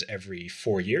happens every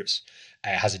 4 years.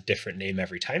 It has a different name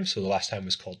every time. So the last time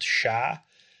was called SHA,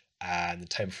 and the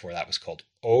time before that was called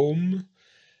OM.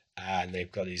 And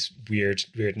they've got these weird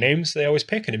names they always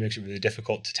pick, and it makes it really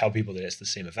difficult to tell people that it's the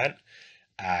same event.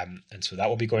 And so that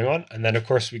will be going on. And then, of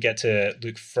course, we get to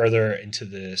look further into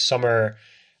the summer.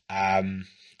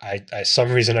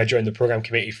 Some reason I joined the program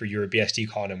committee for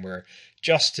EuroBSDCon, and we're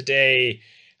just today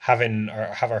have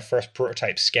our first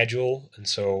prototype schedule. And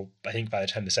so I think by the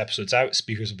time this episode's out,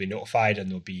 speakers will be notified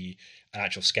and there'll be an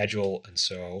actual schedule. And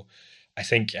so I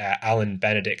think Alan,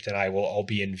 Benedict, and I will all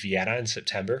be in Vienna in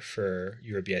September for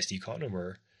EuroBSDCon, and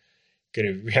we're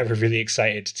really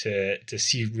excited to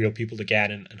see real people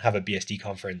again and have a BSD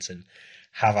conference and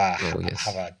have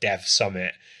a dev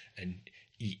summit and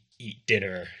eat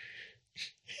dinner.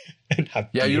 And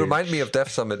you remind me of Dev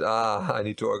Summit. I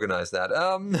need to organize that.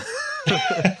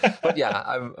 But yeah,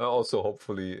 I'm also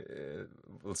hopefully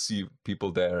will see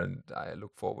people there, and I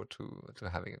look forward to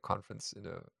having a conference in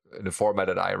a format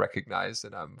that I recognize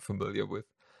and I'm familiar with.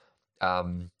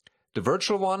 The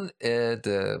virtual one,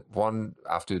 the one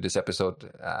after this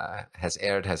episode has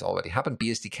aired, has already happened.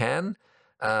 BSDCan.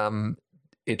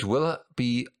 It will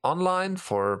be online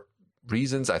for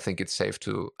reasons. I think it's safe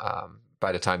to.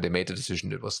 By the time they made the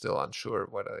decision, it was still unsure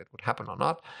whether it would happen or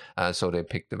not. So they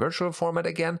picked the virtual format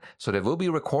again. So there will be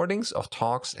recordings of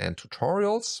talks and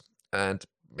tutorials, and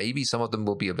maybe some of them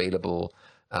will be available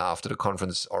after the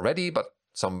conference already, but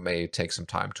some may take some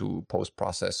time to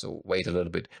post-process, so wait a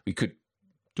little bit. We could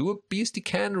do a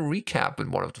BSDCan recap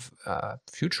in one of the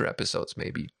future episodes,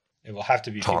 maybe. It will have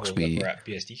to be Talks people that were at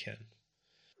BSDCan.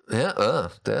 Yeah,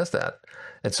 there's that.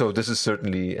 And so this is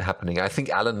certainly happening. I think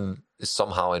Alan is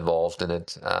somehow involved in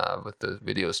it with the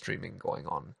video streaming going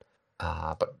on.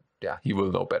 But yeah, he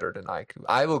will know better than I can.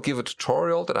 I will give a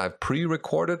tutorial that I've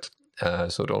pre-recorded.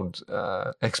 So don't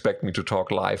expect me to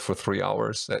talk live for 3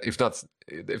 hours. If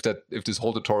this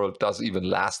whole tutorial does even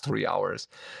last 3 hours,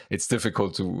 it's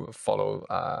difficult to follow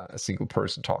a single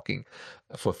person talking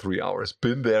for 3 hours.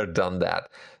 Been there, done that.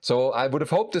 So I would have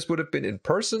hoped this would have been in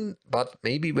person, but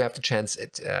maybe we have the chance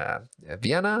at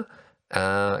Vienna.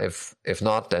 If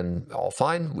not, then all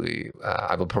fine.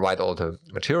 I will provide all the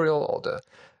material, all the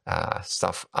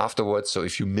stuff afterwards. So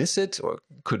if you miss it or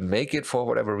couldn't make it for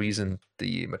whatever reason,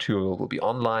 the material will be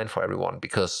online for everyone,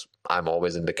 because I'm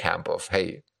always in the camp of,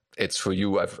 hey, it's for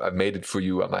you. I've made it for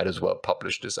you. I might as well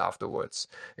publish this afterwards.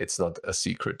 It's not a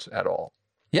secret at all.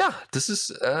 Yeah, this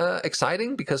is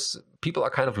exciting because people are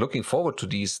kind of looking forward to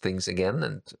these things again.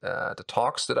 And the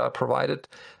talks that are provided,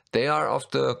 they are of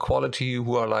the quality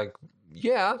who are like,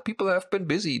 yeah, people have been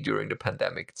busy during the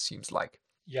pandemic, it seems like.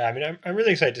 Yeah, I mean, I'm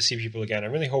really excited to see people again.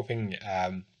 I'm really hoping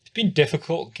it's been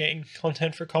difficult getting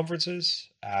content for conferences.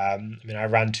 I mean, I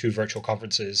ran 2 virtual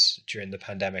conferences during the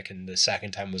pandemic, and the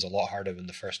second time was a lot harder than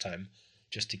the first time,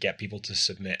 just to get people to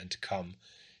submit and to come,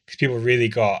 because people really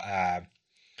got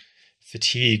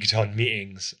fatigued on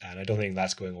meetings, and I don't think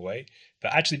that's going away.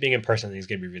 But actually being in person, I think, is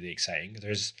going to be really exciting.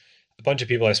 There's a bunch of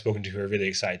people I've spoken to who are really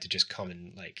excited to just come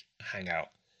and like hang out.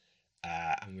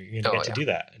 And we're going to get to do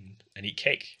that and eat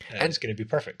cake. And it's going to be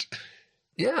perfect.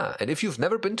 Yeah, and if you've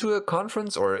never been to a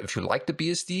conference, or if you like the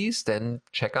BSDs, then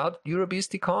check out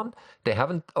EuroBSDCon. They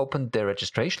haven't opened their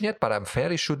registration yet, but I'm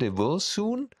fairly sure they will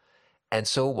soon. And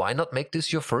so why not make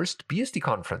this your first BSD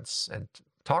conference and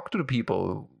talk to the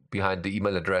people behind the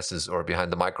email addresses or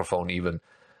behind the microphone even,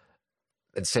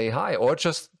 and say hi, or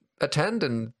just attend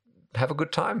and have a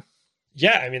good time.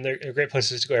 Yeah, I mean, they're great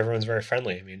places to go. Everyone's very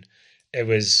friendly. I mean, it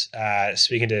was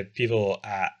speaking to people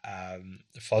at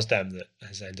FOSDEM that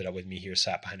has ended up with me here,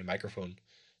 sat behind a microphone,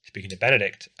 speaking to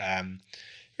Benedict.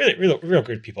 Really, real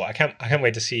good people. I can't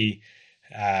wait to see.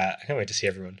 I can't wait to see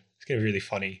everyone. It's going to be really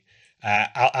funny.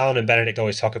 Alan and Benedict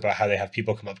always talk about how they have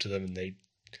people come up to them and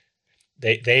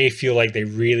they feel like they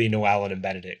really know Alan and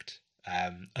Benedict.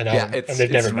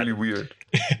 It's really weird.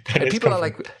 And people are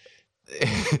like.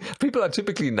 People are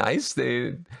typically nice.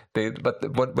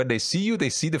 But when they see you, they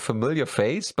see the familiar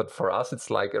face. But for us, it's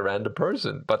like a random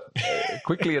person. But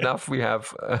quickly enough, we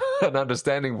have an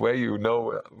understanding where you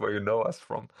know us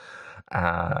from.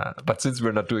 But since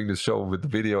we're not doing this show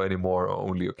with video anymore, or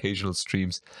only occasional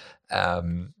streams,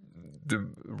 the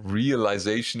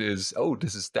realization is, oh,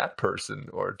 this is that person,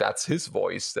 or that's his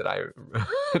voice that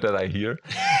I hear.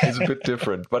 It's a bit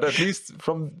different. But at least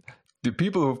from the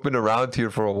people who've been around here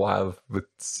for a while with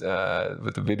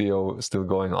the video still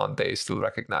going on, they still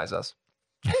recognize us.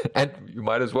 And you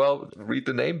might as well read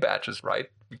the name badges, right?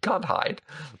 We can't hide.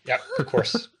 Yeah, of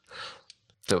course.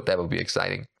 So that will be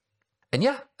exciting. And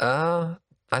yeah,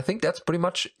 I think that's pretty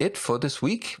much it for this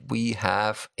week. We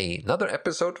have another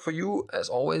episode for you, as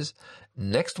always,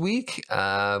 next week.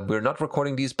 We're not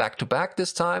recording these back to back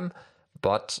this time,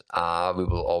 but we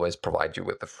will always provide you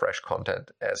with the fresh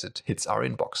content as it hits our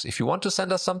inbox. If you want to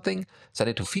send us something, send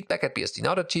it to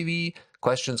feedback@bsdnow.tv.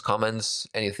 Questions, comments,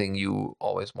 anything you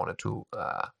always wanted to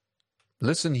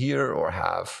listen here or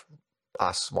have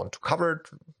us want to cover,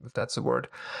 if that's a word.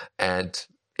 And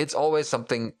it's always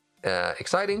something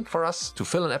exciting for us to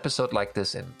fill an episode like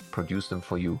this and produce them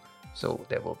for you. So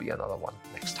there will be another one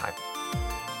next time.